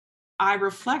I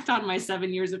reflect on my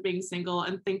 7 years of being single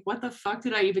and think, what the fuck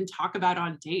did I even talk about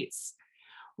on dates?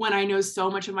 When I know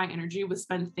so much of my energy was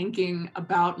spent thinking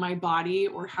about my body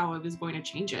or how I was going to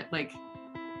change it. Like,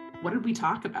 what did we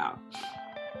talk about?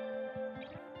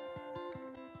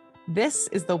 This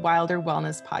is the Wilder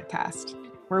Wellness Podcast,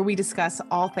 where we discuss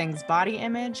all things body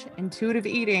image, intuitive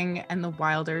eating, and the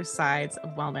wilder sides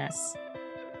of wellness.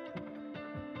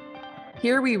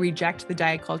 Here we reject the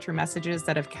diet culture messages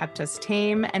that have kept us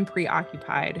tame and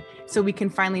preoccupied, so we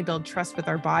can finally build trust with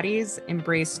our bodies,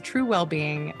 embrace true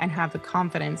well-being, and have the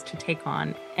confidence to take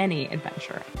on any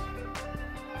adventure.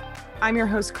 I'm your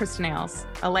host, Kristen Ailes,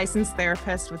 a licensed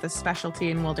therapist with a specialty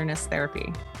in wilderness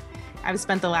therapy. I've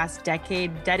spent the last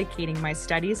decade dedicating my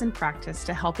studies and practice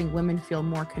to helping women feel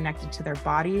more connected to their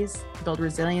bodies, build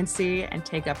resiliency, and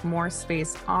take up more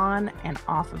space on and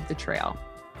off of the trail.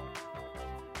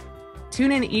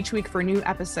 Tune in each week for new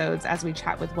episodes as we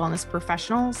chat with wellness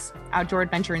professionals, outdoor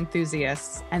adventure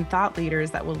enthusiasts, and thought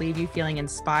leaders that will leave you feeling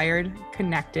inspired,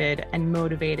 connected, and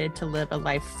motivated to live a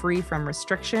life free from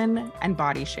restriction and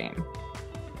body shame.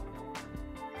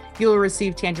 You will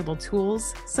receive tangible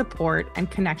tools, support,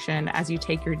 and connection as you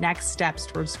take your next steps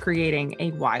towards creating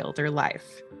a wilder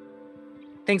life.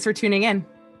 Thanks for tuning in.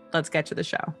 Let's get to the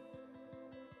show.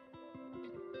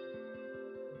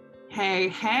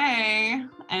 Hey,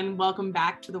 and welcome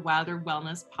back to the Wilder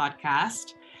Wellness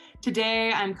Podcast.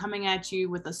 Today, I'm coming at you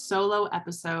with a solo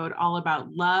episode all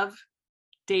about love,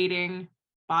 dating,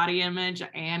 body image,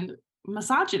 and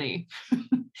misogyny.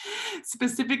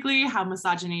 Specifically, how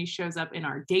misogyny shows up in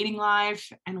our dating life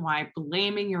and why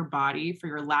blaming your body for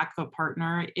your lack of a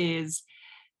partner is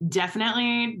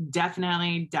definitely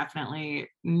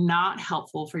not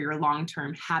helpful for your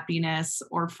long-term happiness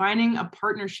or finding a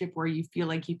partnership where you feel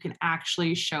like you can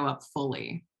actually show up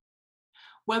fully.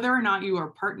 Whether or not you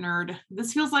are partnered,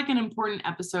 this feels like an important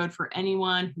episode for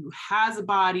anyone who has a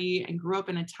body and grew up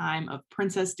in a time of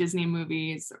Princess Disney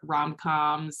movies,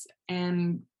 rom-coms,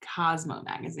 and Cosmo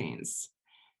magazines.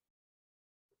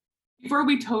 Before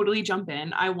we totally jump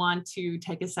in, I want to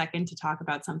take a second to talk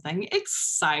about something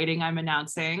exciting I'm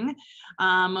announcing,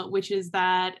 which is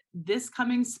that this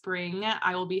coming spring,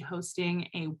 I will be hosting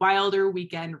a Wilder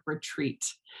Weekend Retreat.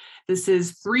 This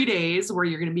is 3 days where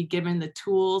you're going to be given the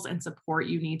tools and support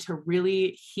you need to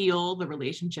really heal the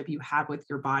relationship you have with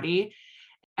your body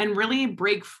and really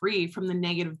break free from the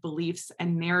negative beliefs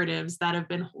and narratives that have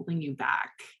been holding you back.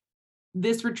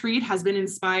 This retreat has been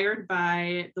inspired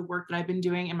by the work that I've been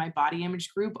doing in my body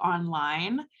image group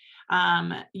online.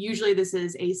 Usually this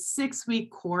is a 6-week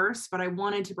course, but I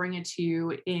wanted to bring it to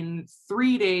you in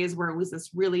 3 days where it was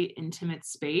this really intimate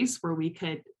space where we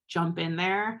could jump in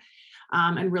there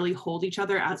and really hold each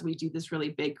other as we do this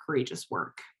really big, courageous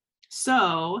work.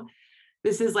 So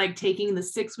this is like taking the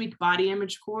 6-week body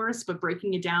image course, but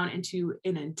breaking it down into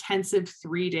an intensive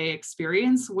 3-day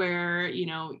experience where,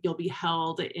 you'll be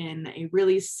held in a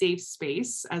really safe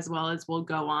space, as well as we'll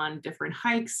go on different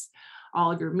hikes.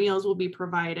 All of your meals will be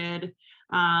provided.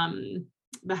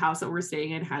 The house that we're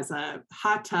staying in has a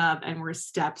hot tub and we're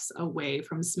steps away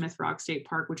from Smith Rock State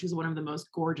Park, which is one of the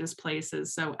most gorgeous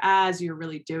places. So as you're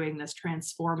really doing this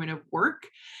transformative work,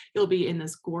 you'll be in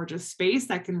this gorgeous space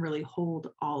that can really hold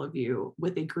all of you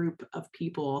with a group of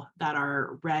people that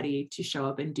are ready to show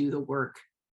up and do the work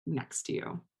next to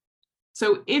you.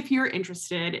 So if you're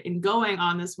interested in going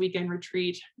on this weekend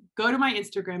retreat, go to my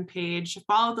Instagram page,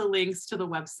 follow the links to the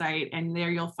website, and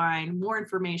there you'll find more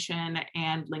information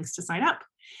and links to sign up.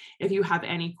 If you have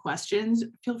any questions,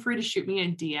 feel free to shoot me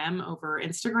a DM over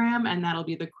Instagram, and that'll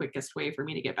be the quickest way for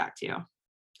me to get back to you.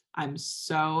 I'm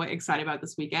so excited about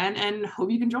this weekend and hope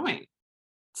you can join.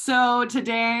 So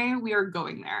today we are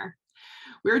going there.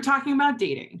 We're talking about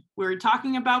dating. We're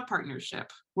talking about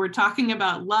partnership. We're talking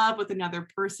about love with another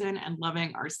person and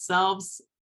loving ourselves,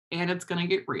 and it's going to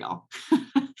get real.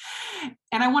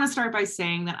 And I want to start by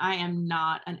saying that I am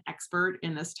not an expert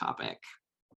in this topic.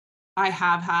 I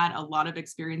have had a lot of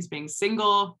experience being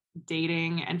single,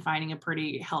 dating, and finding a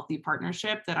pretty healthy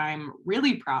partnership that I'm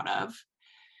really proud of.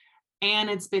 And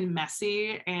it's been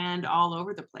messy and all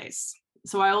over the place.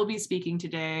 So I will be speaking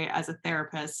today as a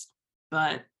therapist,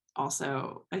 but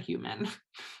also a human.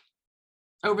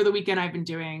 Over the weekend, I've been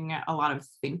doing a lot of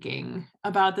thinking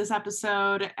about this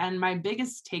episode, and my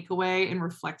biggest takeaway in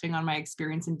reflecting on my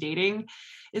experience in dating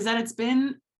is that it's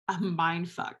been a mind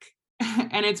fuck.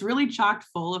 And it's really chocked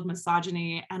full of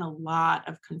misogyny and a lot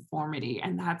of conformity,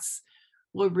 and that's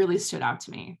what really stood out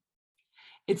to me.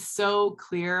 It's so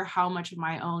clear how much of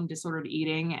my own disordered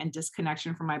eating and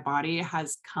disconnection from my body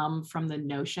has come from the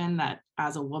notion that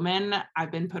as a woman,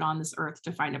 I've been put on this earth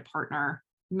to find a partner,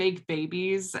 make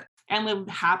babies, and live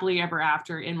happily ever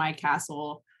after in my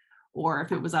castle, or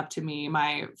if it was up to me,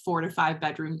 my 4 to 5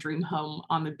 bedroom dream home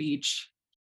on the beach.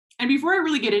 And before I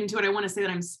really get into it, I want to say that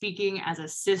I'm speaking as a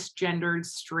cisgendered,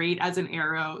 straight as an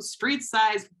arrow, straight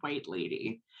sized white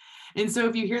lady. And so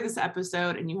if you hear this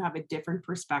episode and you have a different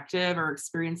perspective or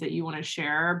experience that you want to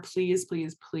share, please,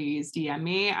 please, please DM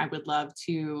me. I would love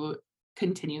to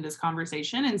continue this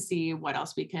conversation and see what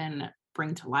else we can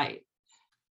bring to light.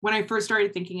 When I first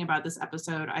started thinking about this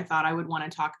episode, I thought I would want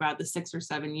to talk about the 6 or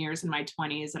 7 years in my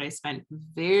 20s that I spent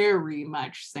very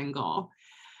much single.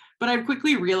 But I've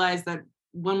quickly realized that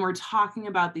when we're talking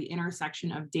about the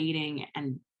intersection of dating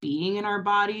and being in our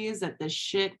bodies, that this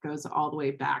shit goes all the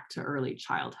way back to early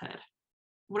childhood.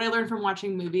 What I learned from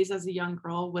watching movies as a young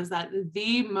girl was that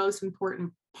the most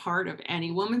important part of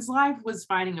any woman's life was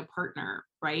finding a partner,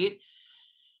 right?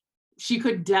 She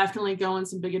could definitely go on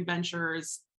some big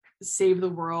adventures, save the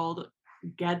world,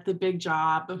 get the big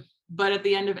job. But at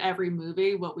the end of every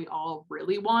movie, what we all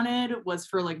really wanted was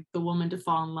for like the woman to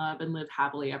fall in love and live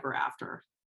happily ever after.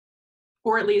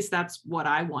 Or at least that's what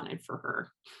I wanted for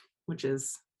her, which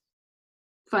is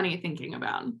funny thinking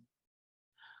about.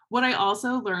 What I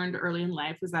also learned early in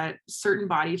life was that certain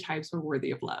body types were worthy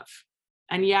of love.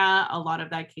 And yeah, a lot of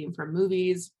that came from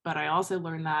movies, but I also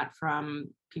learned that from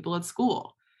people at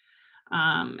school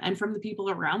and from the people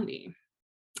around me.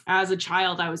 As a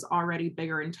child, I was already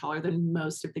bigger and taller than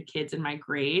most of the kids in my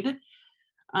grade.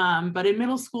 But in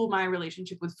middle school, my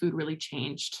relationship with food really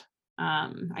changed.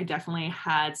 I definitely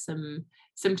had some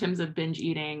symptoms of binge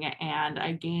eating, and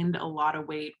I gained a lot of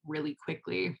weight really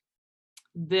quickly.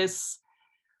 This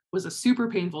was a super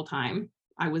painful time.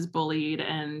 I was bullied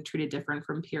and treated different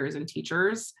from peers and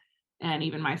teachers, and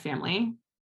even my family.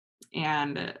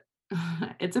 And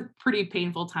it's a pretty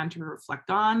painful time to reflect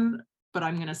on, but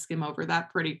I'm going to skim over that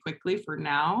pretty quickly for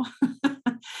now.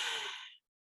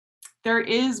 There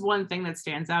is one thing that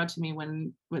stands out to me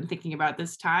when thinking about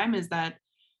this time, is that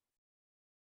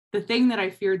the thing that I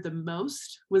feared the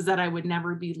most was that I would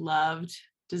never be loved,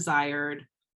 desired,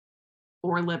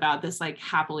 or live out this like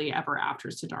happily ever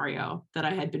after scenario that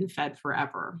I had been fed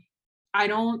forever. I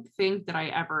don't think that I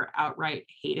ever outright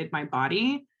hated my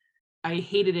body. I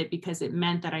hated it because it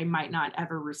meant that I might not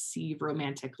ever receive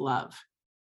romantic love.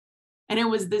 And it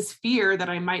was this fear that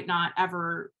I might not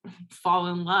ever fall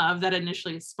in love that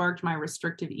initially sparked my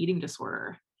restrictive eating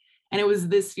disorder. And it was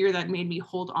this fear that made me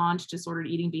hold on to disordered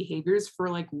eating behaviors for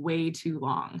like way too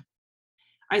long.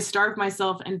 I starved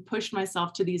myself and pushed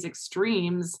myself to these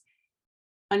extremes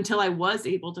until I was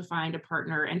able to find a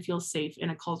partner and feel safe in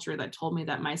a culture that told me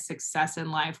that my success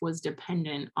in life was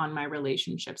dependent on my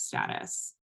relationship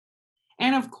status.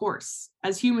 And of course,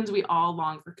 as humans, we all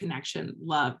long for connection,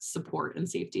 love, support, and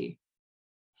safety.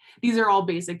 These are all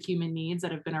basic human needs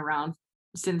that have been around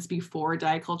since before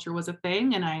diet culture was a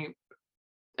thing. And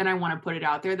I want to put it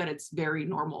out there that it's very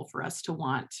normal for us to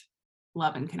want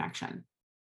love and connection.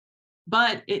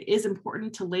 But it is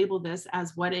important to label this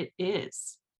as what it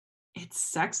is.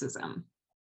 It's sexism.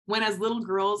 When as little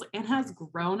girls and as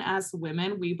grown as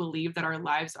women, we believe that our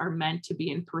lives are meant to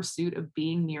be in pursuit of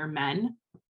being near men,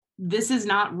 this is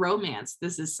not romance,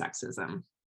 this is sexism.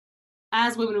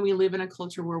 As women, we live in a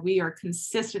culture where we are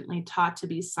consistently taught to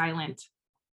be silent,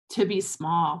 to be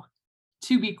small,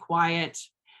 to be quiet,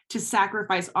 to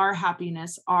sacrifice our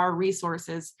happiness, our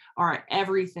resources, our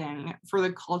everything for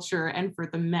the culture and for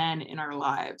the men in our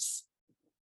lives.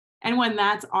 And when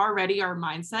that's already our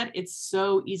mindset, it's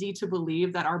so easy to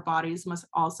believe that our bodies must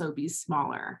also be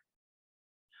smaller.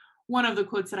 One of the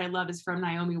quotes that I love is from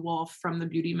Naomi Wolf from The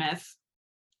Beauty Myth.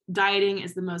 Dieting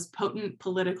is the most potent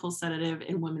political sedative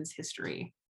in women's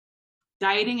history.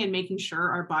 Dieting and making sure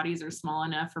our bodies are small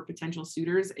enough for potential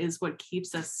suitors is what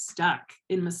keeps us stuck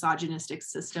in misogynistic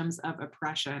systems of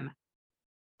oppression.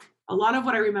 A lot of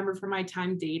what I remember from my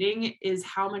time dating is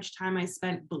how much time I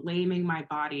spent blaming my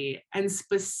body, and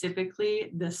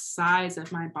specifically the size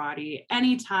of my body.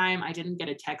 Anytime I didn't get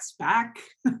a text back,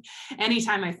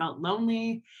 anytime I felt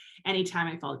lonely, anytime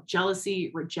I felt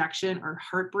jealousy, rejection, or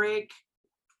heartbreak,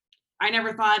 I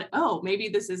never thought, oh, maybe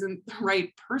this isn't the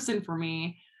right person for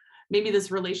me. Maybe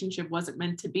this relationship wasn't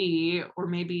meant to be, or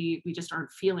maybe we just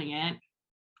aren't feeling it.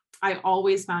 I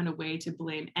always found a way to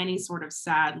blame any sort of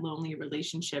sad, lonely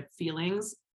relationship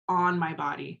feelings on my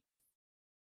body.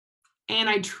 And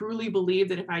I truly believe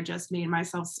that if I just made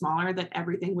myself smaller, that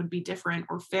everything would be different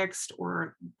or fixed,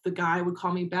 or the guy would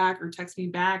call me back or text me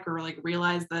back, or like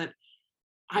realize that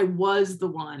I was the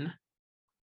one.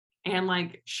 And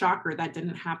like, shocker, that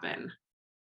didn't happen.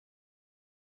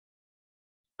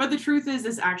 But the truth is,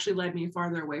 this actually led me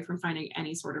farther away from finding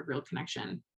any sort of real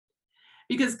connection.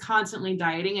 because constantly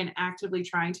dieting and actively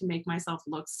trying to make myself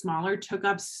look smaller took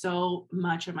up so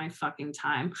much of my fucking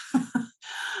time.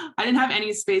 I didn't have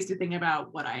any space to think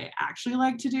about what I actually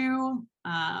like to do,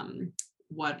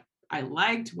 what I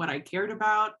liked, what I cared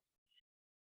about.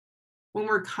 When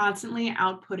we're constantly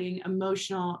outputting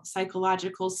emotional,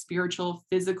 psychological, spiritual,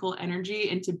 physical energy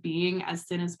into being as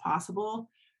thin as possible,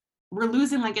 we're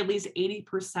losing like at least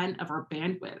 80% of our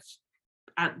bandwidth,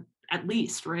 at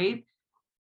least, right?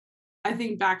 I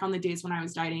think back on the days when I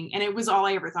was dieting, and it was all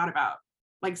I ever thought about.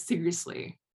 Like,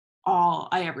 seriously, all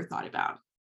I ever thought about.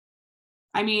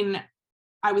 I mean,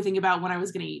 I would think about what I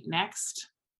was going to eat next,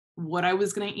 what I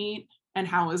was going to eat, and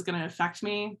how it was going to affect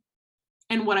me,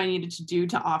 and what I needed to do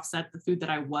to offset the food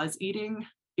that I was eating.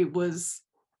 It was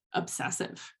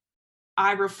obsessive.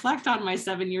 I reflect on my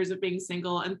 7 years of being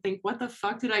single and think, what the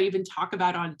fuck did I even talk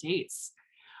about on dates?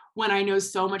 When I know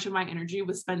so much of my energy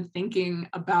was spent thinking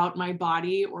about my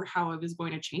body or how I was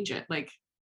going to change it. Like,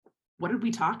 what did we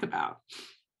talk about?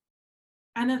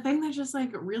 And the thing that just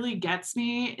like really gets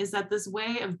me is that this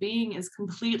way of being is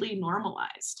completely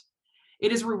normalized.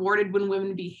 It is rewarded when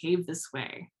women behave this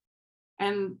way.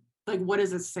 And like, what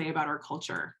does this say about our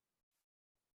culture?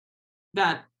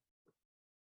 That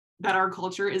our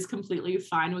culture is completely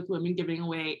fine with women giving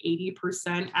away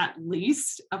 80% at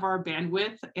least of our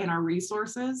bandwidth and our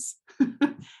resources.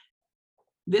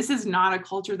 This is not a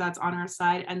culture that's on our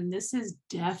side. And this is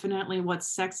definitely what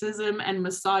sexism and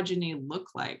misogyny look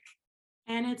like.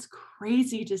 And it's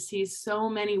crazy to see so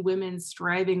many women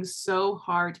striving so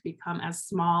hard to become as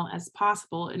small as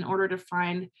possible in order to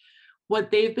find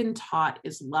what they've been taught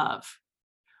is love.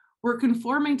 We're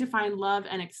conforming to find love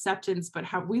and acceptance, but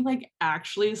have we like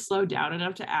actually slowed down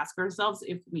enough to ask ourselves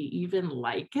if we even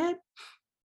like it?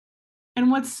 And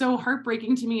what's so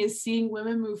heartbreaking to me is seeing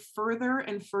women move further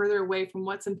and further away from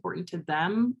what's important to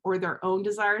them or their own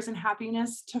desires and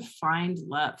happiness to find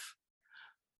love,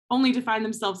 only to find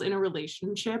themselves in a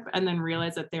relationship and then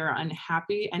realize that they're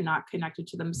unhappy and not connected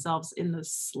to themselves in the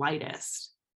slightest.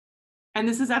 And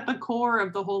this is at the core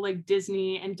of the whole like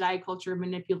Disney and diet culture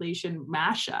manipulation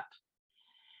mashup.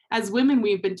 As women,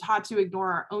 we've been taught to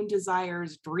ignore our own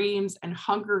desires, dreams, and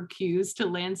hunger cues to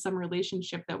land some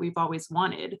relationship that we've always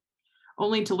wanted,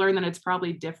 only to learn that it's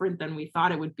probably different than we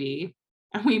thought it would be.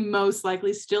 And we most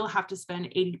likely still have to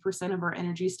spend 80% of our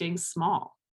energy staying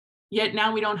small. Yet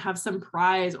now we don't have some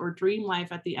prize or dream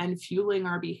life at the end fueling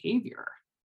our behavior.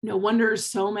 No wonder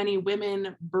so many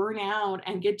women burn out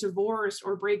and get divorced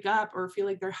or break up or feel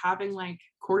like they're having like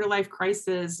quarter life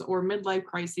crisis or midlife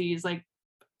crises. Like,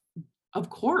 of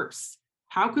course,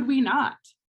 how could we not?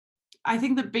 I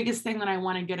think the biggest thing that I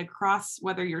want to get across,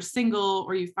 whether you're single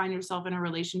or you find yourself in a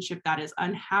relationship that is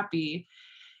unhappy,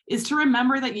 is to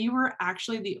remember that you are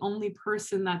actually the only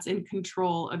person that's in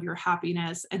control of your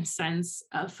happiness and sense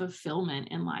of fulfillment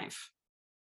in life.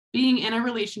 Being in a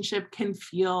relationship can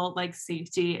feel like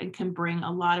safety and can bring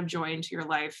a lot of joy into your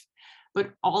life.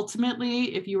 But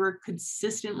ultimately, if you are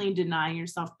consistently denying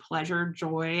yourself pleasure,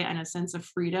 joy, and a sense of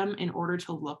freedom in order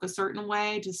to look a certain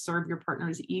way to serve your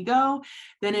partner's ego,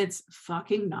 then it's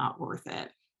fucking not worth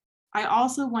it. I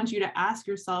also want you to ask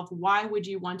yourself, why would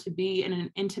you want to be in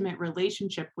an intimate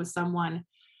relationship with someone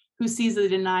who sees the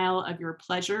denial of your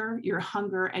pleasure, your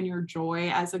hunger, and your joy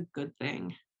as a good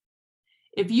thing?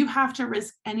 If you have to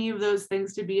risk any of those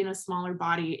things to be in a smaller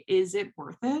body, is it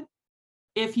worth it?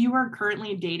 If you are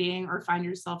currently dating or find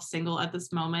yourself single at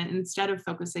this moment, instead of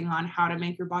focusing on how to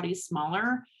make your body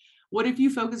smaller, what if you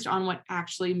focused on what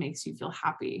actually makes you feel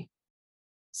happy?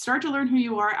 Start to learn who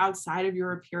you are outside of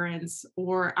your appearance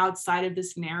or outside of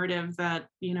this narrative that,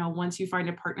 once you find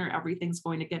a partner, everything's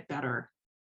going to get better.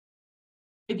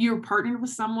 If you're partnered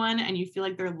with someone and you feel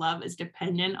like their love is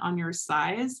dependent on your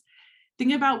size,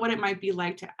 think about what it might be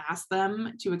like to ask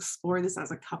them to explore this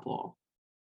as a couple.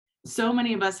 So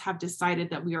many of us have decided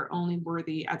that we are only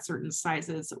worthy at certain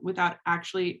sizes without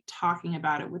actually talking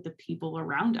about it with the people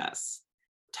around us.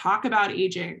 Talk about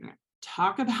aging,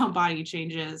 talk about body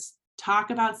changes, talk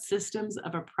about systems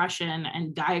of oppression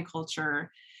and diet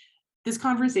culture. This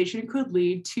conversation could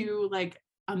lead to like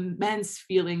immense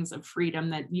feelings of freedom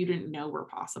that you didn't know were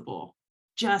possible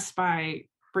just by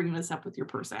bringing this up with your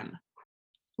person.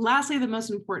 Lastly, the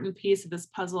most important piece of this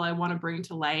puzzle I want to bring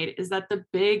to light is that the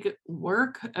big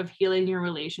work of healing your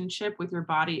relationship with your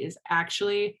body is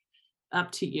actually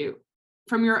up to you.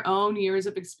 From your own years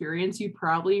of experience, you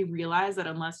probably realize that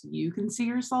unless you can see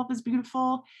yourself as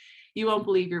beautiful, you won't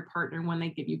believe your partner when they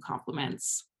give you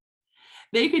compliments.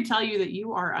 They could tell you that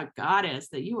you are a goddess,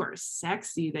 that you are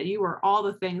sexy, that you are all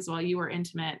the things while you are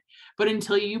intimate, but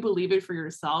until you believe it for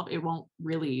yourself, it won't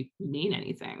really mean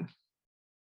anything.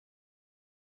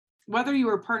 Whether you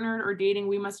are partnered or dating,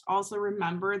 we must also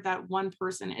remember that one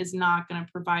person is not going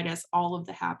to provide us all of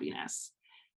the happiness.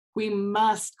 We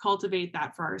must cultivate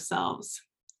that for ourselves.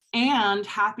 And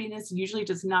happiness usually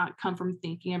does not come from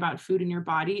thinking about food in your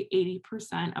body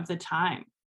 80% of the time.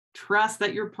 Trust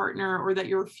that your partner or that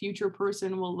your future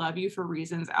person will love you for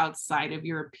reasons outside of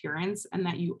your appearance, and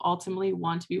that you ultimately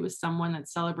want to be with someone that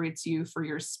celebrates you for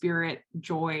your spirit,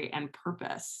 joy, and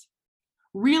purpose.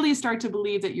 Really start to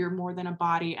believe that you're more than a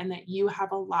body and that you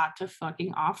have a lot to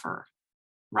fucking offer.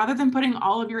 Rather than putting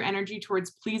all of your energy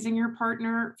towards pleasing your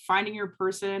partner, finding your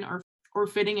person, or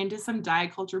fitting into some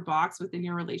diet culture box within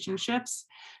your relationships,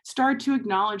 start to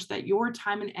acknowledge that your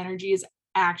time and energy is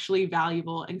actually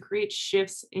valuable, and create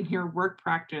shifts in your work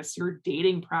practice, your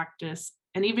dating practice,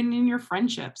 and even in your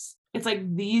friendships. It's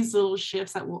like these little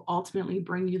shifts that will ultimately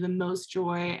bring you the most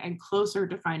joy and closer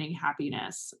to finding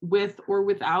happiness with or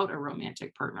without a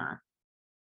romantic partner.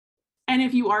 And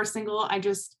if you are single, I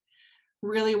just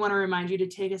really want to remind you to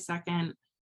take a second.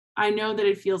 I know that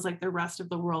it feels like the rest of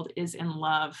the world is in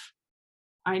love.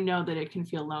 I know that it can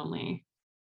feel lonely.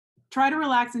 Try to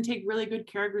relax and take really good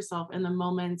care of yourself in the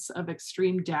moments of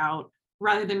extreme doubt,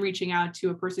 rather than reaching out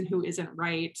to a person who isn't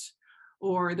right,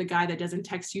 or the guy that doesn't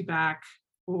text you back,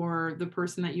 or the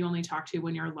person that you only talk to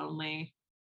when you're lonely.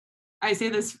 I say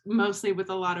this mostly with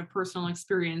a lot of personal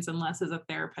experience and less as a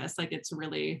therapist. Like, it's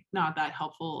really not that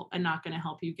helpful and not going to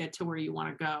help you get to where you want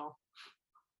to go.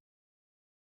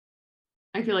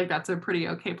 I feel like that's a pretty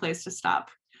okay place to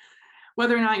stop.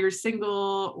 Whether or not you're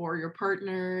single or you're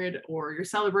partnered or you're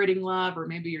celebrating love, or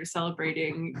maybe you're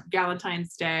celebrating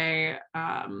Valentine's Day,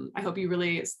 I hope you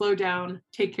really slow down,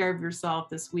 take care of yourself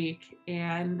this week,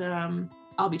 and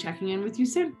I'll be checking in with you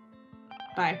soon.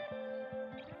 Bye.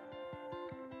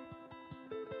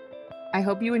 I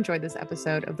hope you enjoyed this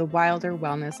episode of the Wilder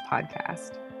Wellness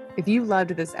Podcast. If you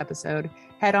loved this episode,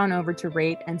 head on over to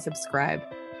rate and subscribe.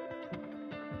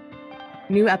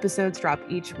 New episodes drop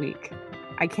each week.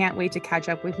 I can't wait to catch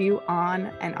up with you on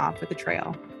and off of the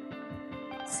trail.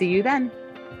 See you then.